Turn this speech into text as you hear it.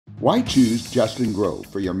Why choose Justin Grove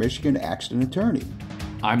for your Michigan accident attorney?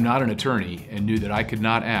 I'm not an attorney and knew that I could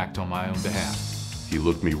not act on my own behalf. He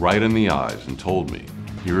looked me right in the eyes and told me,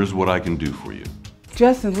 "Here's what I can do for you."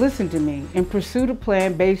 Justin listened to me and pursued a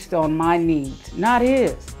plan based on my needs, not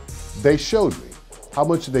his. They showed me how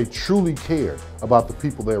much they truly care about the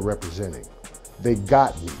people they're representing. They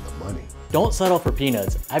got me the money. Don't settle for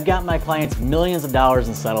peanuts. I've got my clients millions of dollars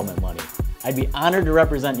in settlement money. I'd be honored to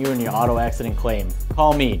represent you in your auto accident claim.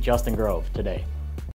 Call me, Justin Grove, today.